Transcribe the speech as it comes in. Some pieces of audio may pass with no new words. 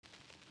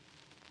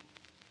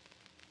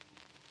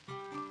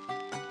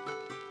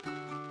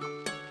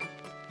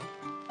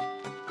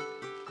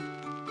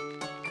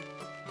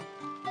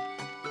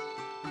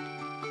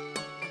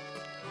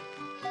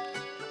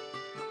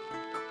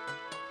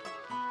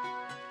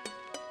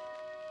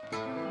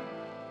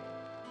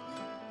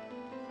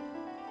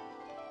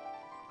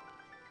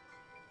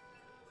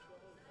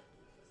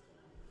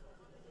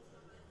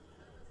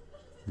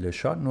Le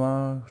Chat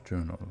Noir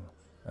Journal,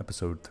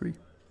 Episode 3,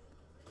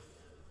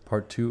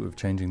 Part 2 of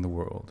Changing the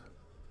World,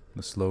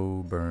 the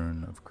slow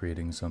burn of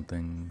creating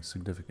something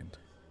significant.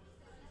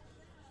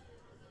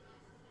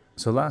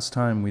 So last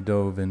time we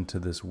dove into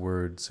this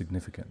word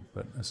significant,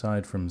 but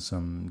aside from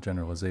some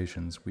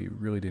generalizations, we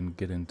really didn't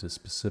get into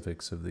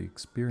specifics of the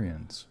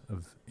experience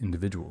of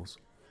individuals.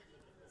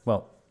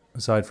 Well,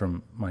 aside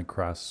from my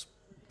crass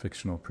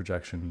fictional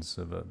projections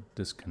of a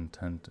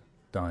discontent,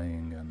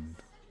 dying, and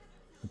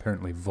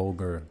apparently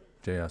vulgar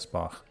J.S.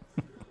 Bach.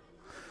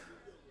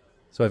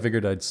 So I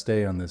figured I'd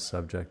stay on this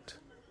subject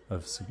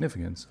of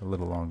significance a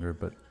little longer,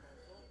 but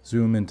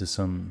zoom into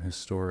some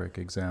historic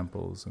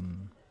examples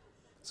and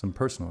some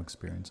personal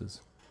experiences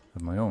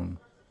of my own,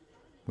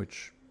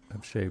 which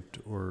have shaped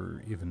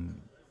or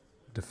even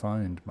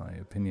defined my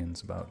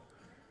opinions about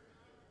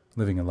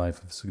living a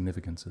life of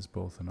significance as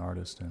both an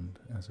artist and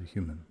as a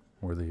human,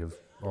 worthy of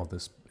all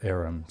this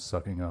air I'm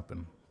sucking up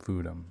and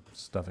food I'm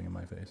stuffing in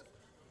my face.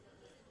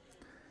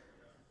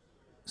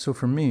 So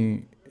for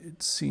me,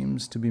 it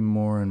seems to be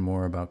more and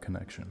more about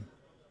connection.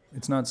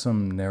 It's not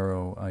some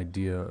narrow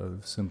idea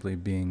of simply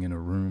being in a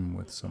room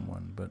with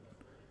someone, but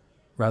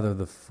rather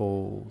the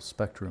full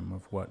spectrum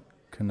of what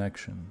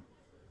connection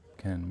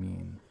can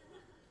mean.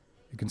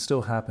 It can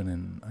still happen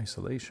in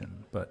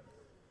isolation, but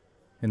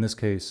in this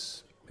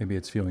case, maybe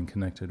it's feeling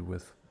connected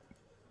with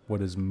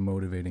what is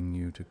motivating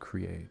you to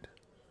create,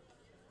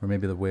 or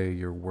maybe the way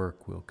your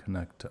work will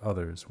connect to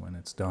others when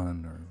it's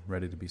done or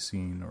ready to be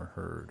seen or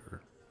heard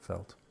or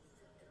felt.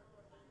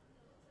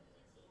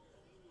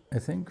 I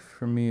think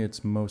for me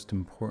it's most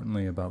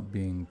importantly about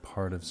being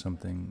part of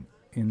something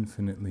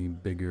infinitely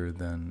bigger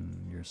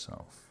than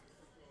yourself,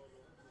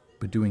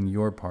 but doing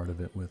your part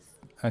of it with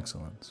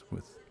excellence,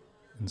 with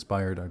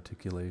inspired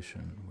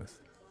articulation,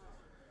 with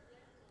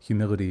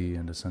humility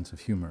and a sense of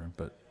humor,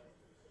 but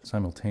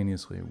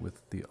simultaneously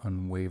with the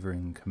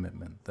unwavering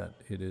commitment that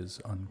it is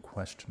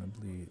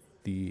unquestionably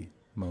the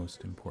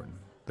most important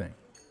thing.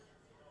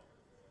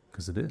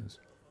 Because it is.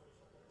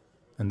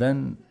 And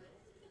then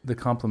the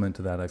complement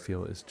to that, I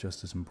feel, is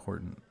just as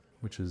important,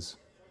 which is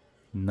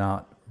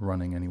not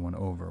running anyone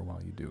over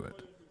while you do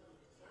it.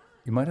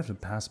 You might have to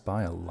pass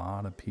by a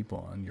lot of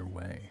people on your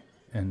way,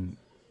 and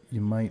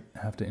you might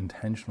have to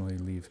intentionally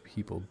leave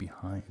people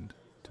behind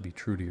to be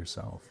true to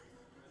yourself,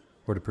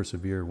 or to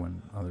persevere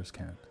when others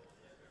can't.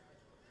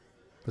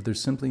 But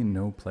there's simply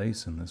no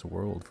place in this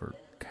world for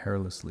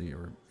carelessly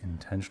or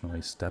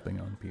intentionally stepping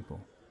on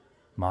people,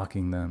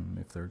 mocking them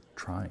if they're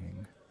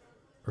trying,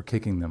 or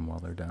kicking them while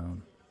they're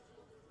down.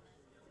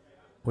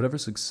 Whatever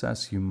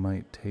success you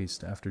might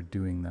taste after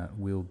doing that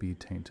will be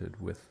tainted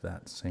with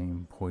that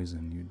same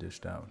poison you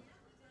dished out.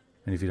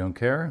 And if you don't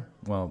care,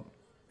 well,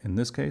 in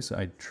this case,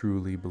 I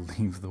truly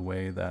believe the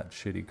way that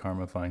shitty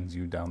karma finds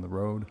you down the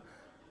road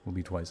will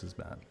be twice as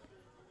bad.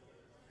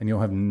 And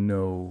you'll have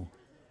no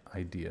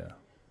idea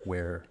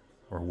where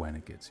or when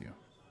it gets you.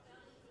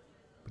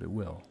 But it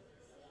will.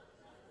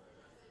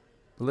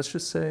 But let's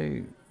just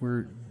say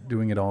we're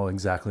doing it all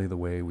exactly the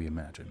way we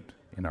imagined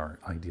in our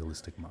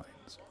idealistic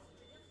minds.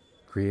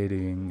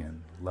 Creating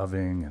and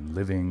loving and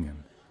living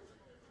and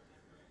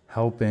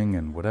helping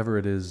and whatever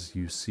it is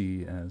you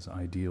see as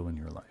ideal in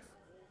your life.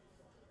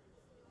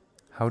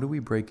 How do we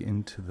break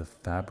into the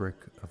fabric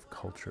of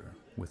culture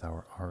with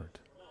our art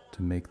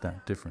to make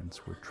that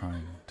difference we're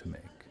trying to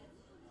make?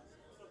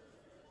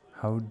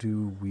 How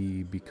do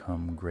we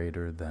become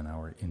greater than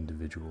our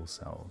individual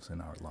selves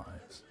in our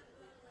lives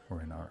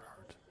or in our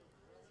art?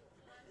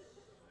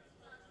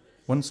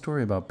 One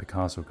story about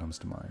Picasso comes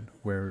to mind,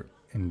 where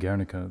in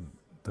Guernica,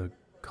 the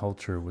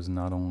culture was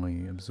not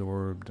only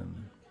absorbed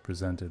and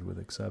presented with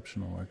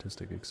exceptional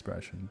artistic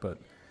expression, but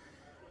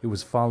it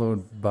was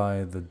followed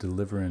by the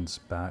deliverance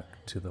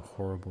back to the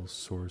horrible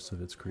source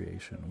of its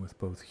creation with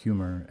both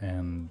humor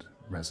and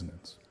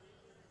resonance.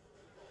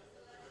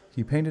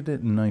 He painted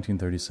it in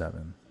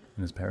 1937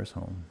 in his Paris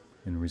home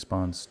in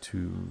response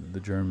to the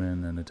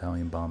German and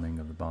Italian bombing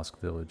of the Basque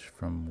village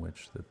from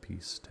which the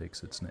piece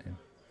takes its name.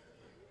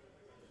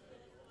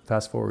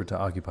 Fast forward to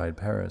occupied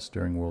Paris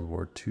during World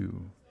War II.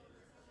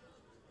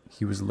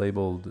 He was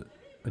labeled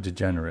a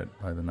degenerate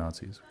by the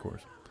Nazis, of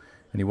course,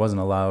 and he wasn't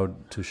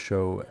allowed to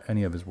show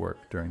any of his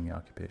work during the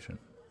occupation.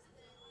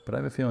 But I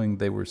have a feeling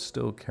they were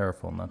still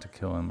careful not to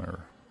kill him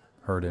or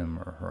hurt him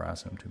or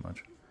harass him too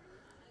much,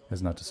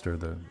 as not to stir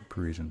the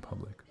Parisian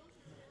public.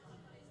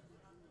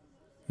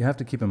 You have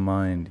to keep in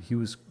mind, he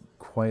was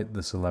quite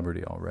the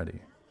celebrity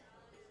already.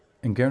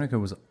 And Guernica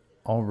was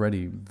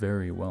already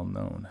very well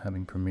known,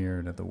 having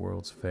premiered at the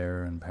World's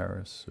Fair in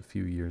Paris a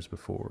few years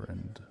before,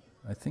 and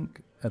I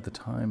think at the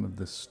time of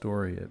this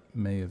story it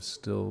may have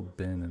still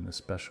been in a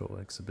special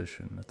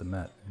exhibition at the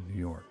Met in New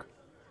York.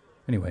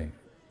 Anyway,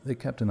 they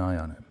kept an eye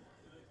on him,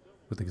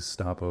 with the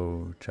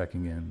Gestapo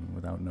checking in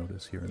without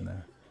notice here and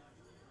there.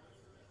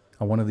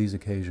 On one of these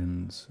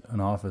occasions,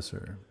 an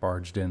officer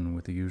barged in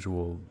with the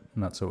usual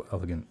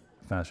not-so-elegant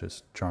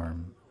fascist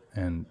charm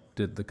and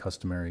did the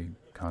customary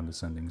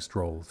condescending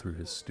stroll through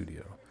his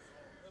studio,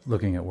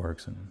 looking at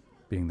works and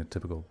being the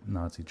typical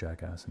Nazi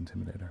jackass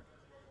intimidator.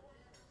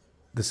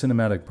 The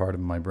cinematic part of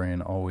my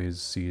brain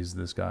always sees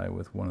this guy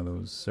with one of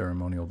those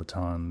ceremonial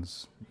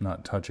batons,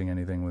 not touching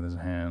anything with his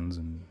hands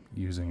and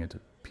using it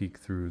to peek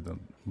through the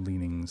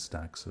leaning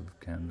stacks of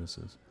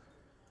canvases.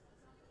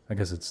 I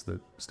guess it's the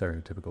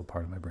stereotypical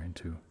part of my brain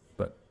too,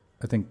 but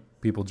I think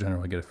people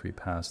generally get a free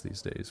pass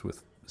these days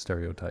with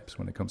stereotypes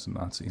when it comes to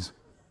Nazis.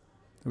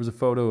 There was a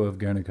photo of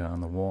Guernica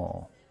on the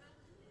wall.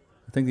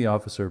 I think the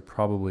officer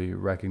probably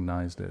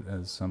recognized it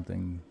as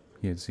something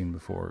he had seen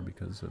before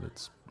because of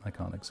its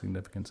iconic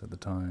significance at the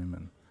time,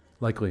 and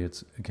likely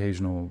its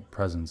occasional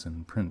presence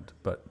in print,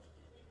 but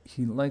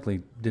he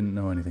likely didn't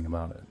know anything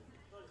about it.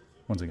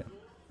 Once again,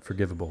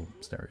 forgivable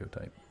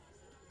stereotype.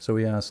 So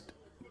he asked,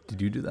 "Did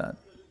you do that?"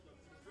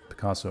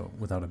 Picasso,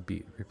 without a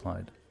beat,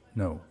 replied,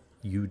 "No,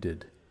 you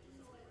did."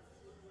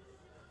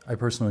 I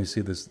personally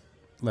see this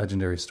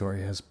legendary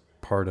story as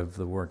part of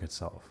the work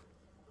itself.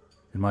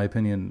 In my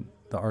opinion,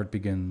 the art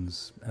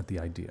begins at the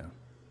idea,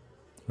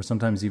 or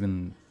sometimes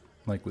even,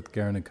 like with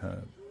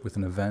Guernica, with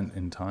an event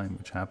in time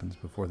which happens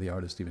before the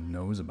artist even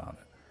knows about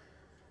it,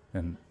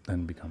 and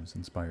then becomes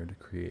inspired to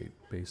create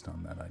based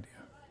on that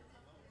idea.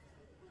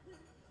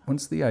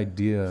 Once the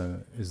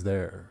idea is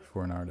there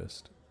for an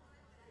artist,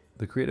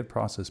 the creative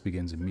process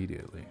begins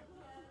immediately.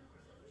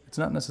 It's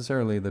not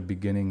necessarily the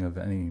beginning of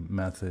any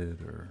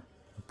method or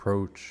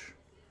approach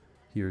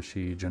he or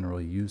she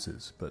generally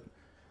uses, but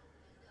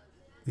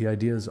the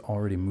idea is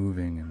already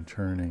moving and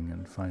churning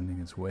and finding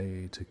its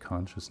way to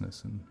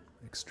consciousness and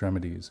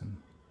extremities and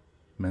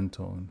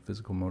mental and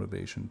physical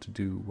motivation to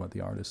do what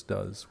the artist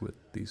does with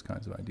these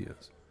kinds of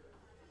ideas.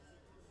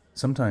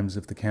 Sometimes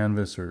if the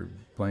canvas or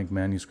blank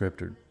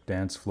manuscript or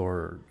dance floor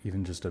or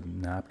even just a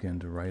napkin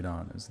to write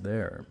on is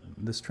there,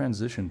 this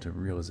transition to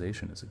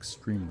realization is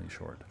extremely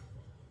short.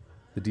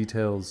 The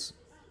details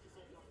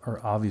are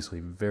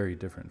obviously very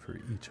different for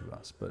each of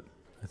us, but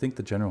I think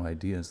the general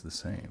idea is the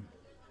same.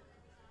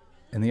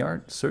 And the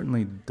art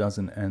certainly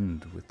doesn't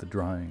end with the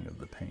drying of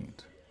the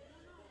paint.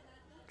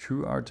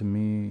 True art to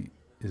me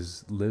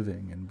is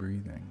living and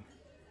breathing.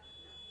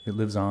 It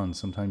lives on,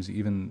 sometimes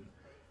even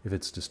if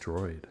it's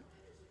destroyed.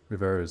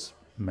 Rivera's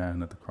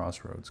Man at the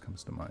Crossroads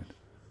comes to mind.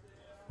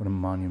 What a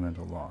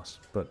monumental loss,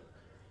 but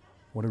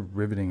what a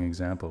riveting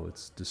example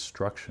its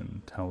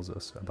destruction tells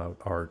us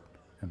about art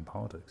and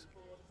politics.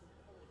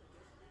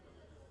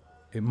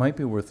 It might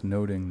be worth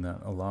noting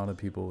that a lot of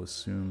people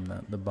assume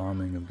that the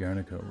bombing of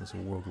Guernica was a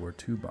World War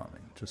II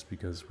bombing, just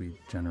because we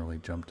generally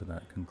jump to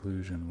that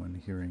conclusion when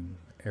hearing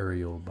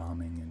aerial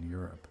bombing in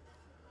Europe.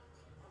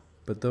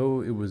 But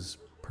though it was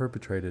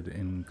perpetrated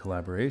in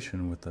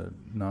collaboration with the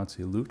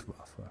Nazi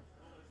Luftwaffe,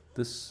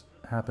 this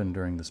happened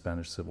during the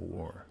Spanish Civil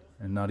War,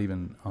 and not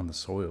even on the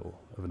soil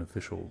of an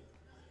official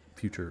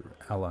future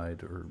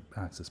Allied or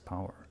Axis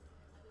power.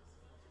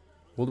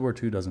 World War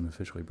II doesn't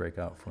officially break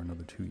out for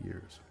another 2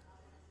 years.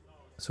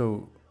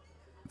 So,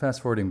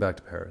 fast forwarding back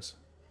to Paris,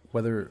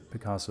 whether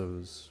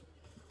Picasso's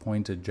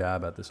pointed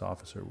jab at this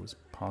officer was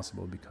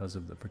possible because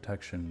of the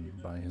protection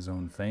by his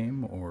own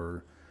fame,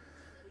 or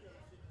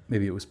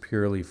maybe it was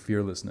purely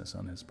fearlessness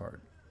on his part.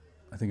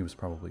 I think it was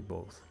probably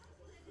both.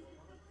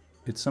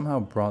 It somehow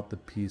brought the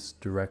piece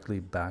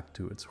directly back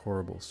to its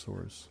horrible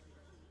source.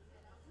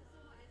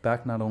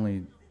 Back not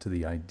only to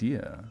the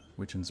idea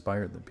which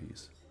inspired the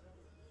piece,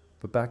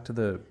 but back to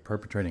the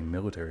perpetrating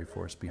military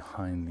force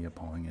behind the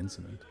appalling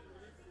incident.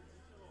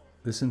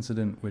 This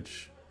incident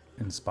which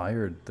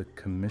inspired the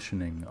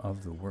commissioning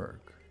of the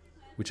work,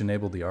 which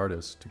enabled the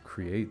artist to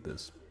create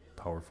this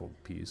powerful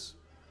piece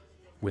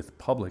with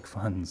public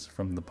funds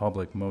from the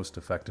public most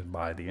affected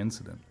by the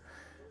incident,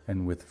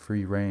 and with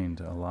free rein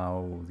to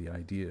allow the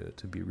idea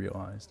to be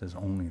realized as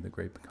only the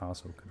great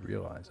Picasso could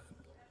realize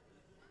it.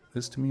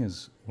 This to me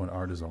is what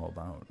art is all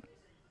about.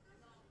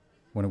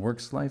 When a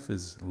work's life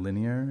is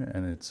linear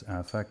and its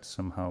affect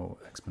somehow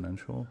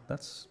exponential,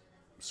 that's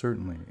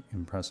certainly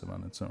impressive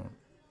on its own.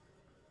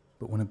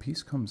 But when a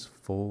piece comes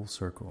full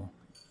circle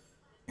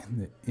in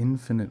the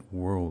infinite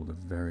world of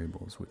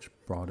variables which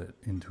brought it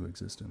into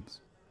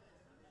existence,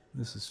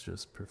 this is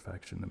just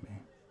perfection to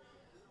me.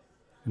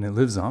 And it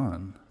lives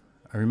on.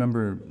 I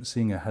remember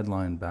seeing a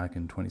headline back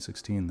in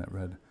 2016 that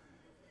read,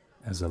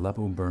 "As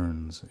Aleppo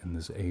burns in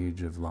this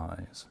age of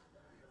lies,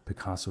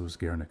 Picasso's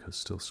Guernica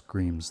still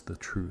screams the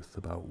truth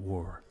about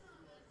war."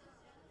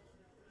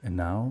 And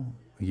now,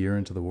 a year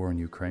into the war in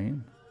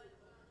Ukraine,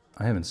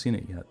 I haven't seen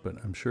it yet,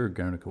 but I'm sure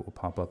Guernica will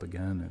pop up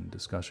again in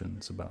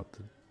discussions about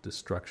the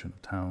destruction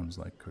of towns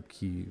like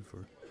Kharkiv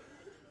or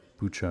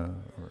Bucha,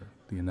 or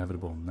the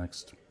inevitable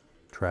next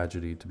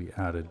tragedy to be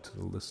added to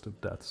the list of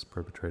deaths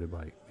perpetrated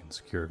by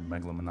insecure,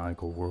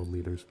 megalomaniacal world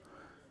leaders.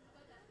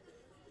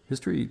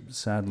 History,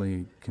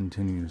 sadly,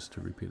 continues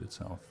to repeat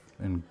itself,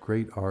 and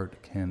great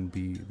art can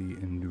be the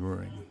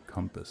enduring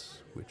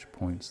compass which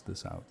points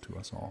this out to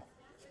us all,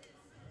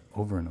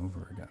 over and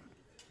over again,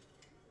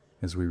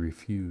 as we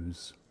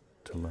refuse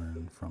to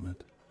learn from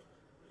it,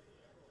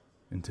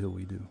 until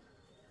we do.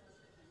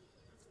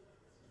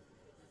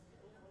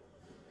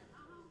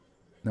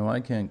 Now,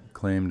 I can't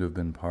claim to have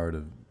been part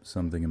of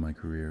something in my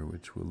career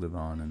which will live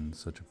on in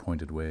such a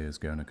pointed way as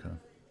Guernica.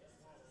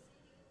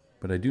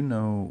 But I do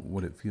know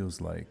what it feels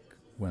like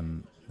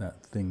when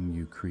that thing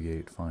you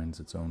create finds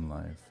its own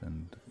life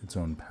and its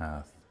own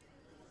path,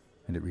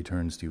 and it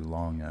returns to you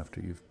long after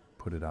you've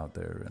put it out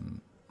there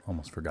and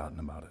almost forgotten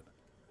about it.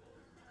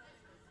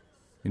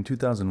 In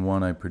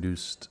 2001, I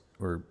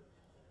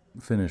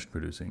finished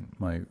producing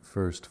my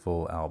first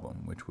full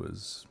album, which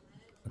was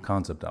a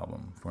concept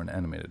album for an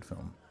animated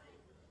film,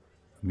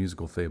 a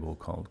musical fable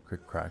called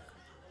Crick Crack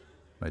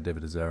by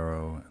David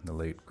Azzaro and the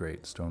late,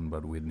 great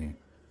Stonebud Whitney,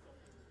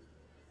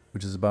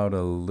 which is about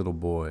a little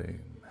boy,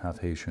 half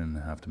Haitian,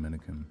 half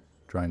Dominican,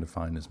 trying to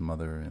find his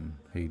mother in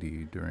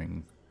Haiti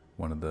during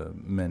one of the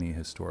many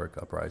historic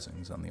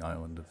uprisings on the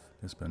island of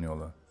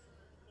Hispaniola.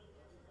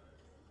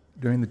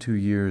 During the 2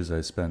 years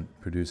I spent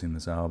producing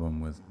this album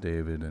with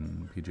David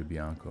and PJ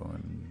Bianco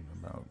and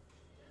about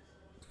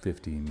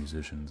 50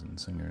 musicians and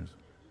singers,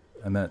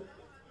 I met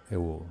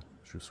Ewol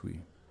Je suis.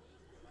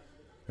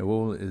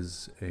 Ewol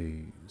is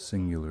a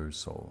singular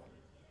soul,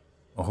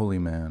 a holy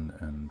man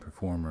and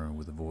performer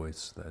with a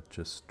voice that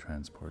just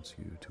transports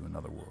you to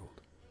another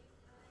world.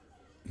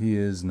 He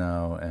is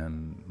now,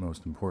 and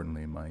most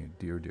importantly, my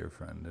dear, dear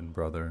friend and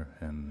brother,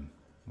 and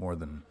more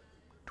than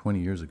 20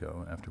 years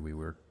ago, after we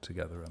worked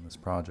together on this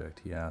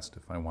project, he asked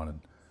if I wanted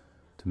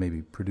to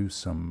maybe produce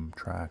some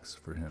tracks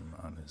for him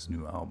on his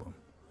new album.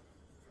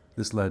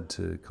 This led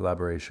to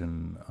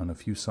collaboration on a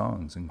few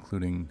songs,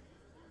 including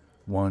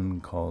one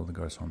called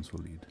Garçon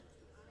Solide,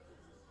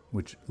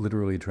 which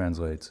literally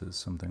translates as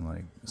something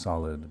like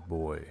solid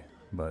boy,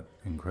 but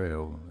in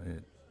Creole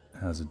it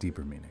has a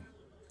deeper meaning,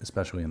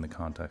 especially in the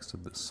context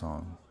of this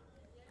song.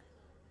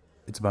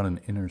 It's about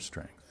an inner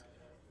strength,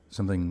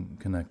 something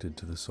connected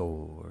to the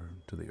soul or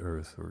to the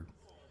earth or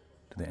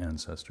to the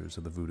ancestors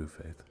of the voodoo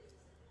faith,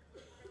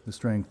 the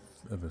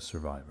strength of a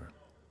survivor.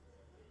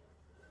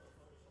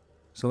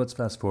 So let's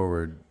fast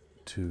forward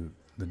to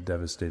the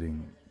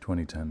devastating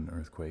 2010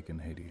 earthquake in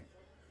Haiti.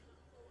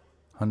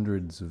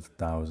 Hundreds of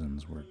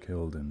thousands were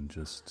killed in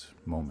just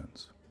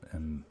moments,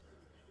 and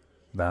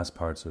vast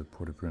parts of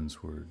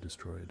Port-au-Prince were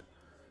destroyed.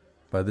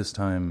 By this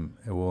time,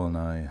 Ewol and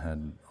I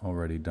had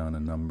already done a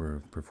number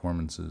of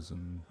performances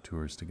and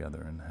tours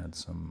together and had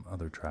some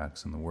other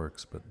tracks in the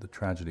works, but the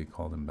tragedy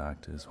called him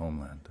back to his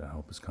homeland to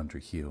help his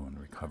country heal and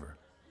recover.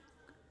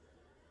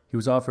 He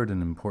was offered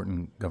an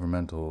important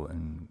governmental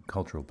and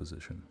cultural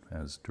position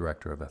as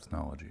Director of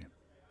Ethnology.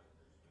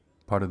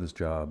 Part of this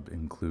job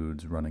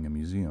includes running a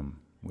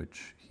museum,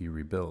 which he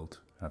rebuilt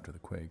after the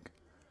quake.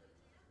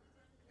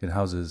 It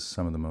houses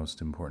some of the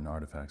most important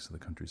artifacts of the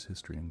country's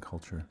history and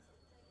culture.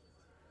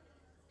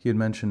 He had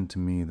mentioned to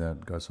me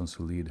that Garçon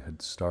Solide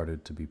had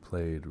started to be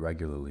played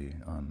regularly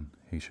on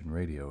Haitian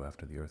radio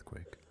after the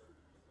earthquake.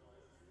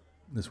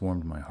 This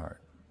warmed my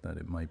heart, that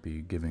it might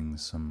be giving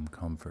some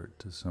comfort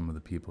to some of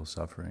the people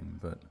suffering,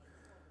 but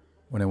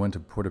when I went to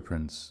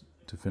Port-au-Prince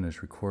to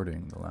finish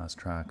recording the last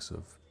tracks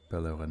of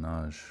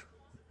Pèlerinage,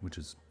 which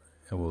is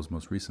Ewol's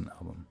most recent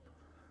album,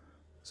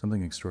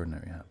 something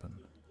extraordinary happened.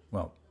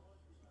 Well,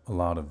 a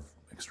lot of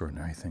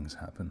extraordinary things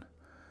happened.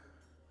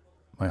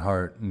 My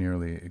heart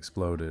nearly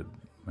exploded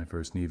my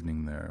first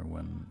evening there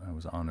when I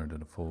was honored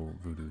at a full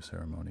voodoo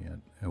ceremony at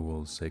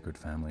Ewol's sacred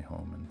family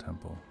home and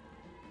temple.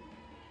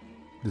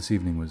 This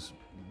evening was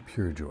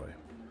pure joy.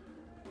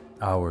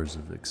 Hours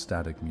of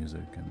ecstatic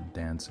music and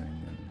dancing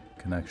and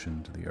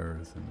connection to the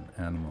earth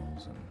and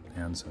animals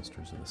and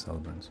ancestors of the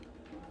celebrants.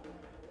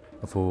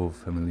 A full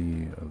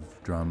family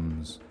of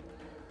drums,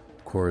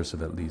 a chorus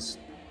of at least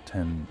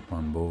 10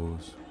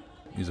 mamboes.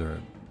 These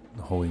are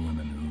the holy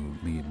women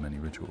who lead many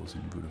rituals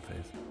in voodoo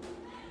faith.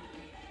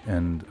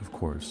 And, of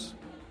course,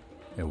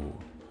 Ewol,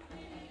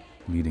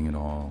 leading it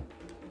all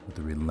with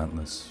the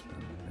relentless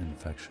and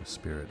infectious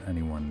spirit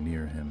anyone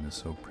near him is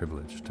so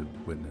privileged to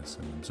witness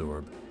and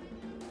absorb.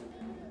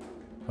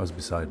 I was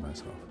beside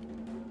myself.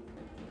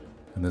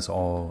 And this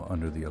all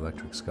under the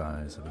electric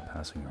skies of a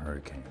passing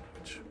hurricane,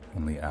 which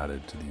only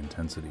added to the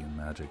intensity and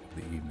magic of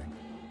the evening.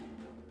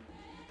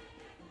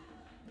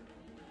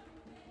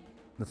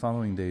 The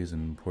following days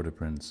in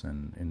Port-au-Prince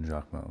and in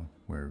Jacmel,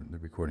 where the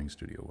recording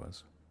studio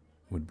was,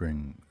 would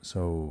bring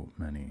so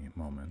many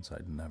moments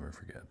I'd never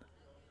forget.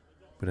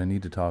 But I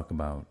need to talk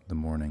about the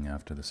morning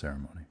after the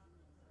ceremony.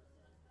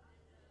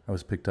 I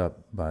was picked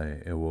up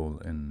by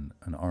Ewol in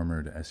an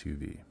armored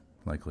SUV,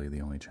 likely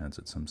the only chance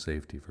at some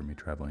safety for me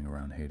traveling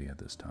around Haiti at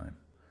this time.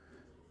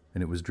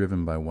 And it was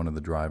driven by one of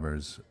the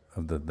drivers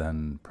of the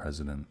then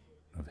president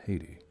of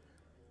Haiti.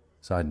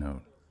 Side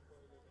note,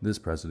 this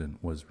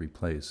president was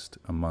replaced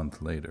a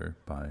month later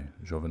by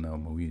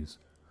Jovenel Moïse,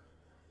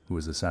 who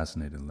was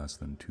assassinated less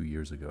than 2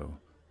 years ago,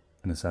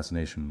 an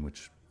assassination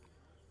which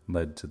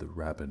led to the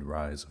rapid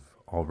rise of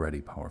already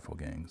powerful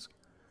gangs,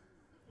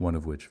 one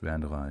of which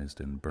vandalized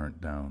and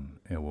burnt down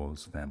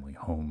Ewol's family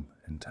home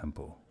and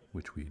temple,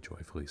 which we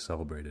joyfully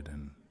celebrated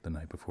in the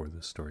night before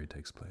this story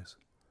takes place.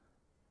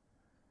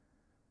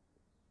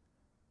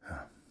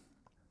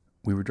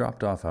 We were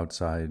dropped off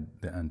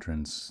outside the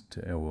entrance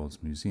to Ewol's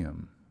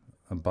museum,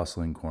 a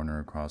bustling corner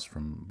across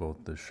from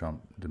both the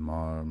Champ de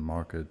Mars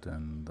market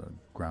and the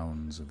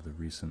grounds of the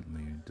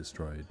recently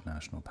destroyed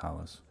National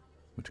Palace.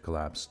 which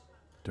collapsed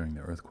during the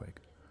earthquake.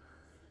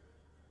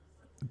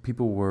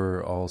 People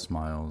were all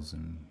smiles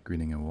and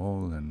greeting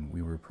Ewol, and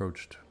we were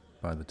approached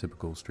by the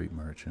typical street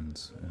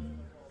merchants in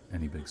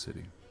any big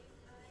city.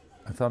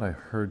 I thought I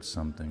heard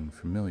something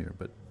familiar,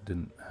 but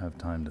didn't have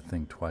time to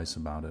think twice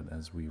about it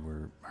as we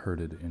were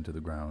herded into the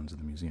grounds of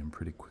the museum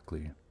pretty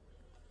quickly.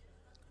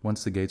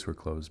 Once the gates were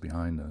closed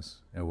behind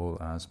us,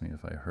 Ewol asked me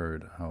if I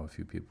heard how a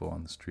few people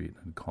on the street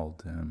had called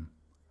to him.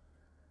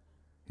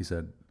 He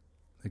said,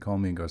 "They call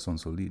me Garçon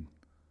Solide."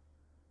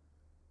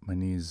 My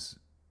knees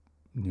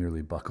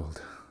nearly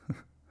buckled.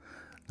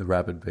 The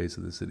rapid pace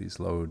of the city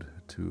slowed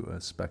to a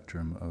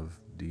spectrum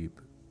of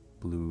deep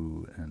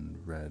blue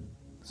and red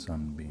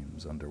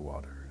sunbeams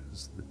underwater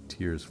as the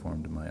tears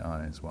formed in my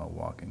eyes while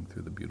walking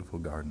through the beautiful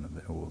garden of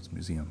Ewol's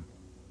museum.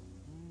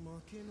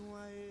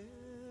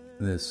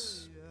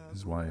 This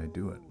is why I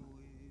do it.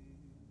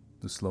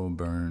 The slow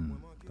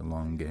burn, the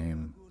long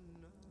game,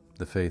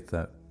 the faith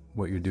that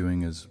what you're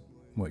doing is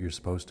what you're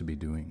supposed to be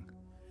doing,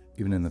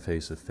 even in the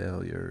face of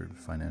failure,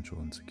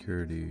 financial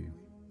insecurity,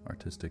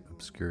 artistic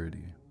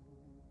obscurity.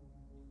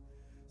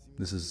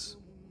 This is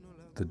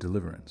the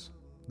deliverance,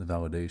 the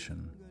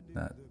validation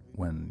that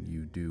when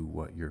you do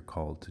what you're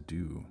called to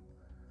do,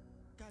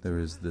 there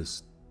is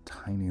this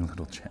tiny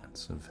little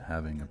chance of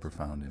having a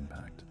profound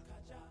impact.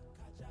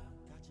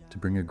 To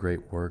bring a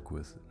great work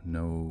with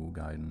no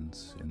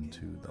guidance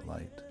into the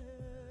light,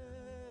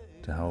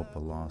 to help a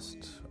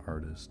lost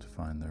artist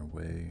find their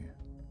way,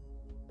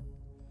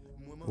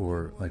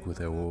 or, like with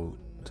Ewol,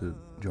 to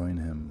join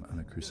him on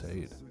a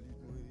crusade.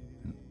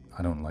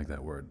 I don't like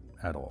that word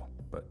at all,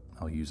 but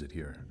I'll use it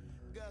here.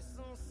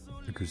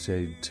 A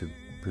crusade to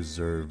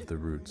preserve the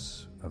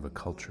roots of a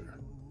culture,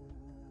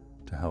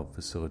 to help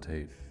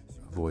facilitate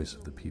a voice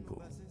of the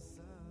people,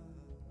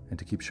 and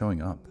to keep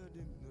showing up,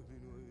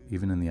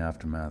 even in the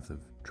aftermath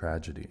of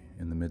tragedy,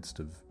 in the midst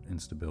of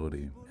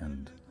instability,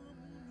 and,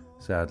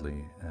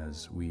 sadly,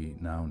 as we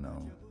now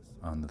know,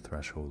 on the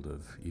threshold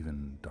of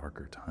even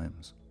darker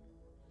times.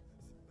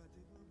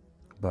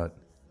 But,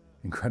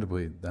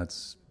 incredibly,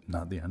 that's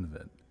not the end of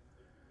it.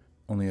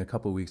 Only a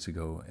couple weeks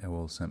ago,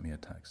 Ewol sent me a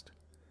text.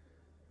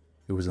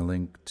 It was a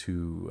link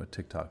to a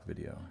TikTok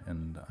video,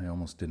 and I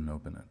almost didn't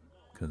open it,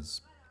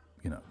 because,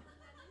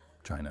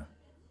 China,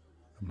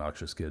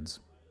 obnoxious kids,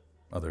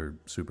 other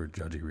super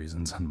judgy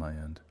reasons on my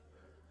end.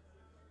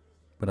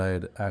 But I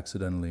had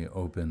accidentally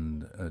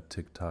opened a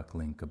TikTok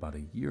link about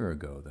a year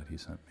ago that he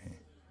sent me,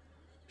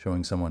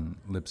 showing someone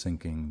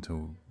lip-syncing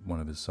to one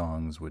of his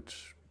songs,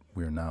 which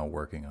we're now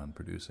working on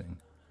producing.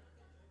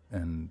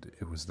 And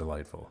it was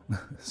delightful.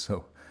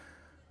 So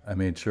I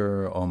made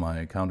sure all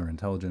my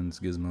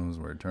counterintelligence gizmos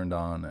were turned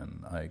on,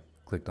 and I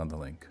clicked on the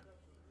link.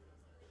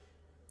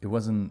 It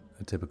wasn't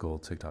a typical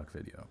TikTok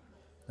video,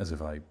 as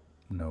if I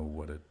know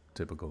what a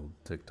typical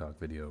TikTok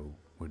video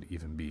would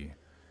even be.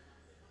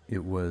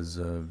 It was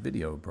a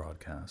video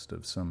broadcast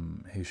of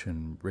some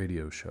Haitian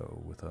radio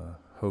show with a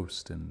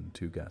host and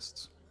two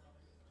guests.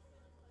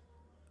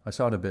 I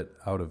saw it a bit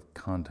out of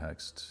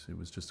context. It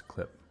was just a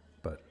clip,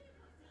 but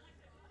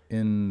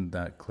in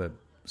that clip,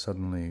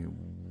 suddenly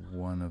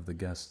one of the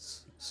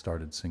guests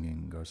started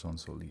singing Garçon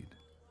Solide.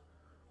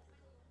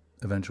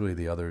 Eventually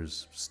the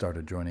others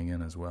started joining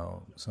in as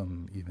well,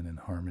 some even in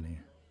harmony.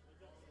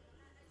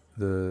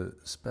 The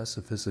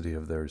specificity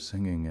of their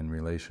singing in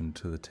relation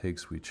to the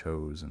takes we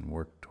chose and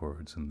worked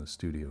towards in the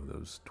studio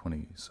those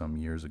 20-some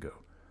years ago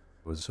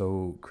was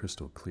so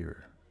crystal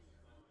clear.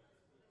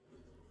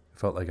 It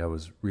felt like I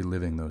was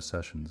reliving those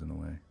sessions in a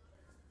way.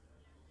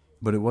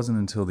 But it wasn't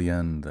until the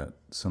end that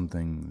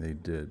something they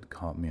did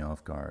caught me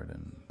off guard,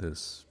 and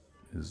this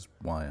is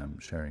why I'm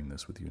sharing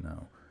this with you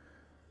now.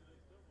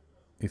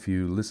 If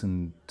you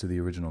listen to the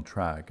original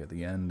track, at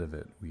the end of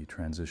it, we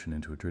transition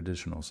into a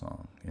traditional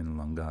song in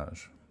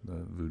langage,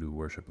 the voodoo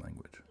worship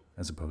language,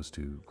 as opposed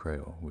to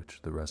Creole,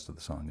 which the rest of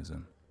the song is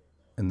in.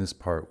 And this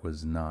part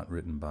was not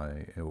written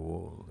by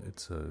Ewol.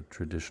 It's a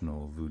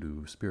traditional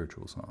voodoo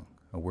spiritual song,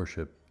 a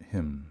worship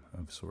hymn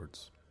of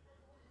sorts.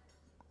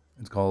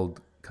 It's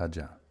called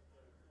Kaja.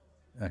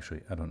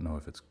 Actually, I don't know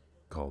if it's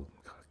called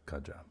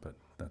Kaja, but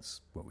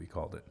that's what we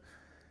called it.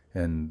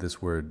 And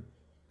this word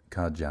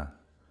Kaja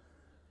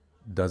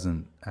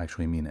doesn't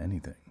actually mean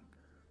anything.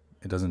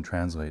 It doesn't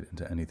translate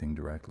into anything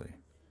directly.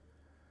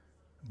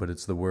 But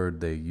it's the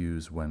word they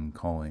use when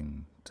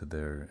calling to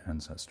their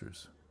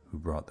ancestors who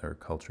brought their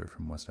culture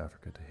from West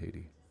Africa to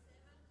Haiti.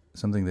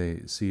 Something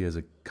they see as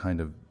a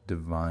kind of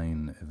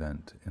divine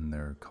event in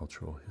their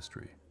cultural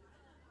history,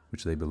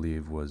 which they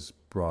believe was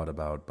brought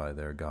about by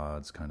their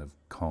gods kind of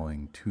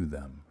calling to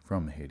them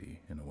from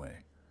Haiti in a way.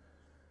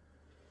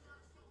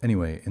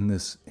 Anyway, in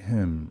this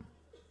hymn,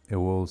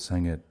 Ewol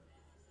sang it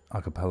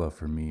a cappella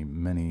for me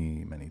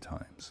many, many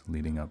times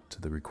leading up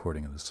to the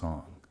recording of the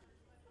song.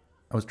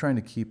 I was trying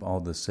to keep all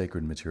the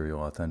sacred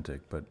material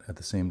authentic, but at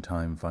the same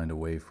time find a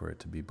way for it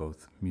to be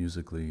both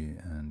musically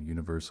and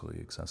universally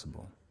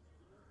accessible.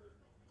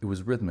 It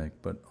was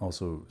rhythmic, but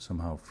also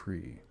somehow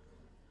free.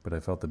 but I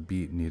felt the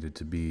beat needed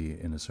to be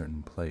in a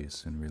certain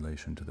place in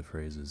relation to the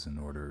phrases in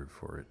order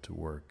for it to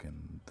work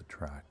in the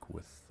track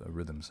with a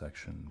rhythm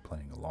section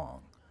playing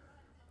along.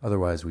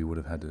 Otherwise, we would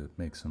have had to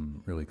make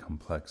some really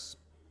complex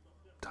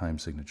time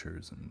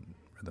signatures and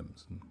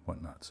rhythms and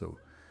whatnot. So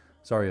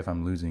sorry if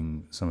I'm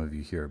losing some of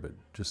you here, but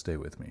just stay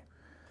with me.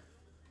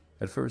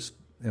 At first,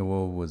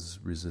 Ewol was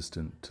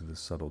resistant to the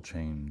subtle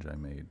change I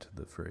made to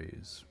the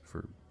phrase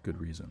for good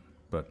reason,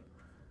 but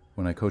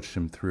when I coached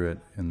him through it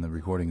in the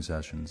recording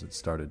sessions, it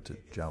started to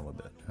gel a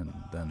bit and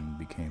then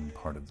became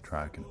part of the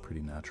track in a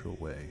pretty natural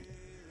way.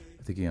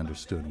 I think he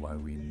understood why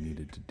we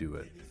needed to do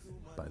it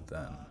by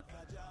then.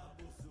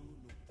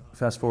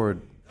 Fast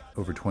forward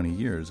over 20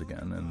 years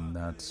again, and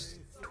that's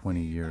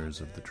 20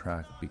 years of the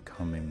track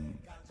becoming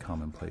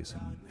commonplace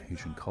in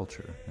Haitian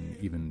culture and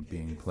even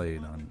being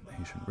played on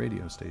Haitian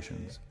radio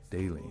stations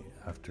daily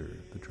after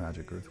the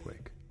tragic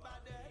earthquake.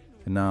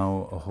 And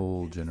now a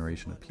whole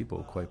generation of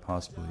people quite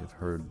possibly have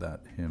heard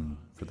that hymn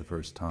for the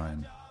first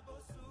time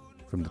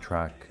from the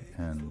track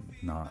and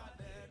not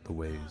the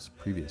ways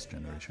previous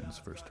generations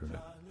first heard it.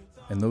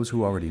 And those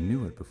who already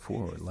knew it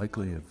before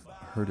likely have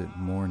heard it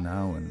more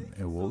now in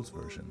Ewol's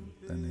version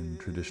than in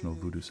traditional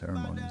voodoo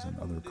ceremonies and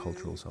other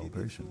cultural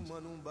celebrations.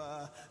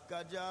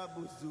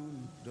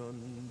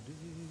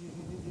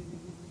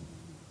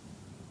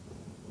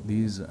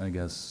 These, I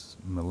guess,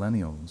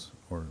 millennials,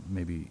 or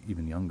maybe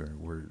even younger,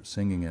 were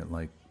singing it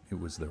like it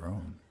was their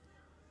own.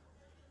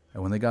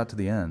 And when they got to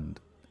the end,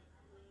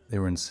 they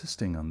were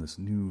insisting on this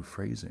new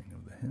phrasing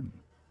of the hymn.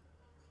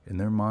 In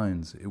their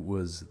minds, it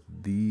was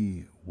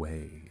the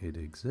way it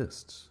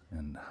exists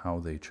and how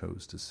they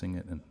chose to sing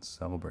it and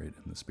celebrate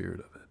in the spirit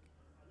of it.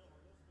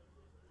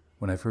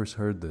 When I first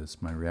heard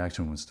this, my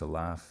reaction was to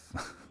laugh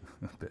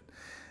a bit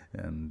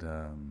and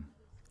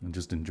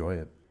just enjoy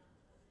it.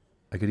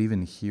 I could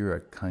even hear a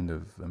kind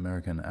of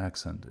American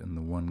accent in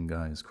the one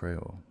guy's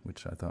Creole,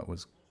 which I thought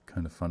was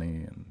kind of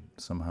funny and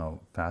somehow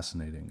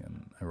fascinating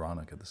and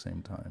ironic at the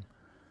same time.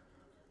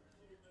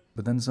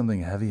 But then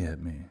something heavy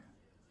hit me.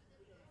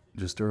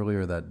 Just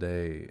earlier that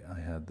day, I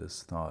had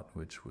this thought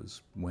which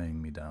was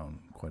weighing me down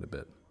quite a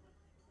bit.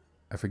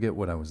 I forget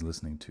what I was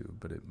listening to,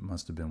 but it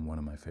must have been one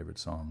of my favorite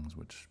songs,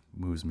 which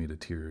moves me to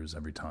tears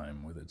every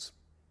time with its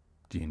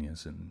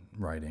genius in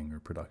writing or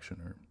production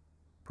or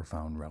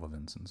profound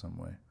relevance in some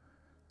way.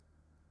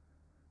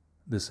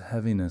 This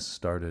heaviness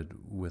started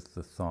with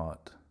the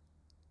thought,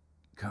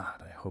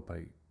 God, I hope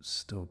I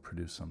still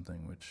produce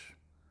something which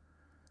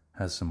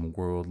has some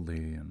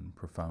worldly and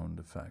profound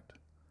effect.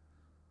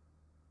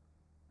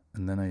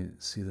 And then I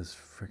see this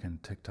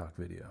frickin' TikTok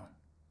video,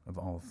 of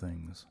all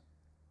things.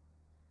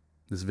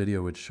 This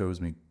video which shows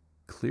me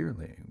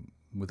clearly,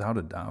 without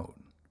a doubt,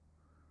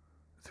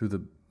 through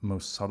the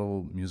most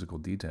subtle musical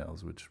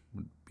details, which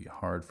would be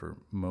hard for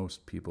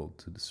most people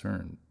to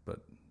discern, but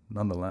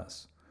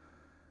nonetheless,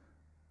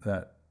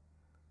 that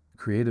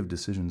creative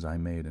decisions I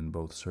made in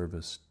both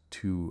service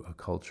to a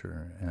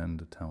culture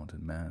and a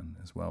talented man,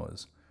 as well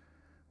as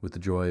with the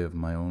joy of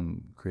my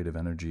own creative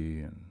energy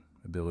and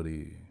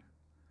ability,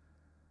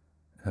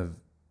 have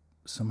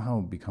somehow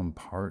become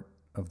part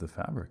of the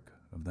fabric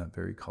of that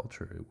very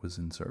culture it was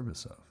in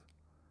service of.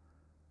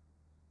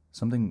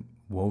 Something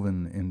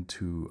woven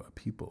into a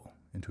people,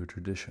 into a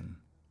tradition,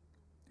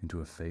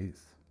 into a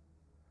faith,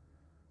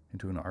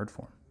 into an art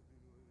form.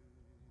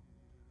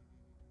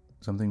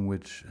 Something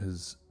which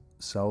has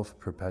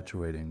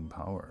self-perpetuating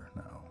power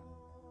now.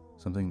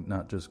 Something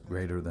not just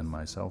greater than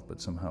myself, but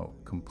somehow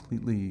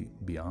completely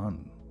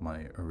beyond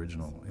my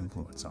original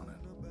influence on it.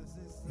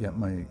 Yet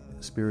my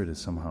spirit is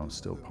somehow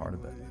still part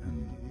of it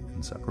and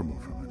inseparable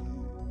from it.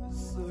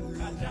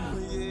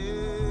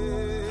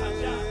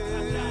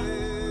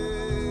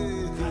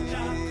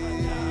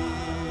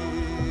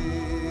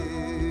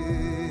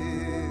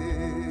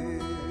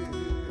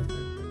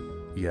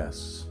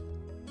 Yes,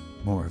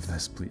 more of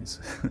this,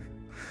 please.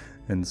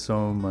 And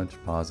so much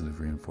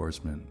positive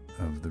reinforcement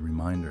of the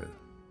reminder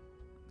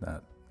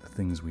that the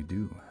things we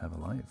do have a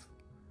life.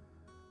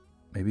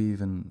 Maybe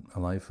even a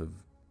life of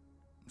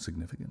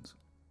significance.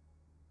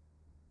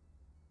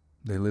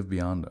 They live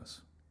beyond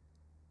us.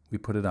 We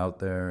put it out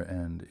there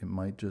and it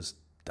might just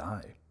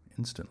die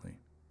instantly.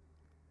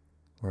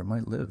 Or it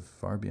might live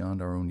far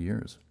beyond our own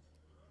years.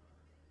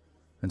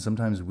 And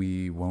sometimes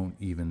we won't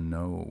even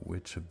know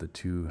which of the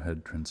two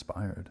had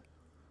transpired.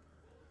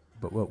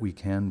 But what we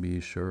can be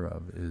sure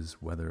of is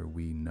whether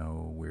we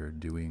know we're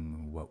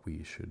doing what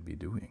we should be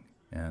doing.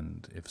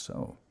 And if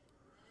so,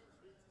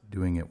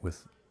 doing it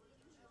with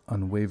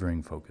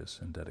unwavering focus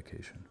and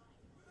dedication,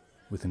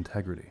 with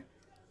integrity,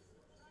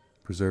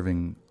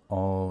 preserving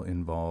all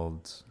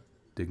involved's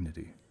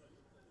dignity,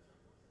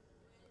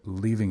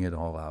 leaving it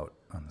all out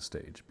on the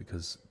stage,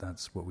 because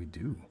that's what we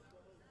do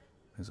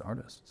as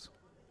artists.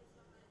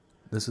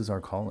 This is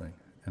our calling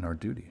and our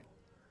duty.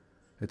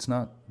 It's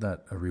not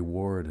that a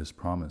reward is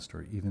promised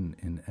or even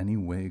in any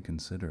way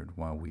considered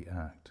while we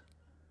act.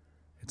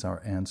 It's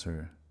our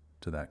answer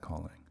to that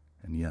calling.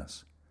 And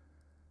yes,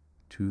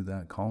 to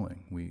that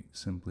calling, we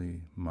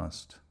simply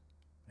must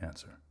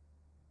answer.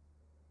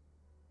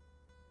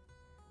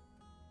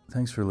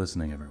 Thanks for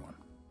listening, everyone.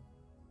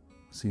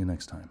 See you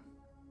next time.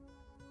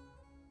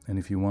 And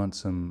if you want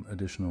some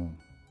additional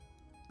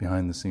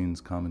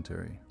behind-the-scenes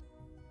commentary,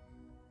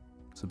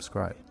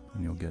 subscribe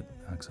and you'll get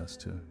access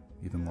to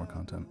even more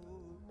content.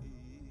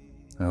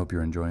 I hope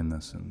you're enjoying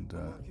this, and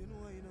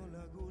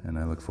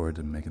I look forward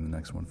to making the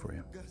next one for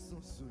you.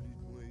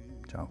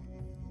 Ciao.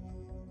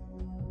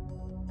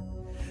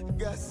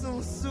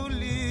 Garçon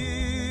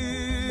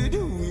solide,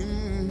 oui,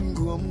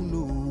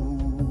 m'gomno.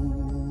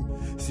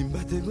 Si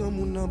m'bate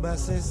gomno nan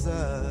bassin sa,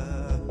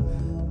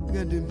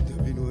 gade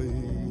m'te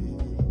noyer.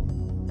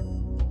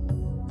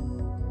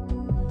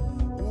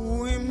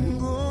 Oui,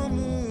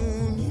 m'gomno,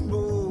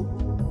 ibo,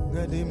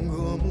 gade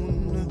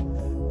m'gomno,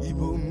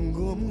 ibo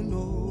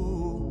m'gomno,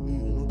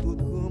 no tout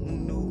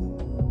gomno.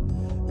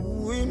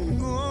 Oui,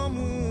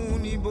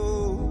 m'gomno,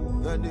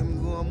 ibo, gade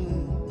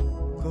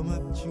m'gomno, comme a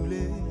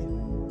chule.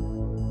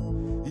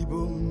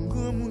 Ibom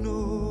gomuno,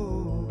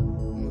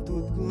 no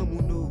tout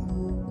gomuno.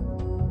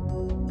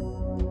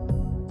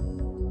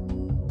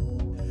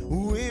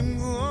 Uim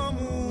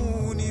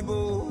gomu nibo,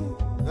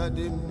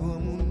 adem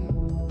gomu.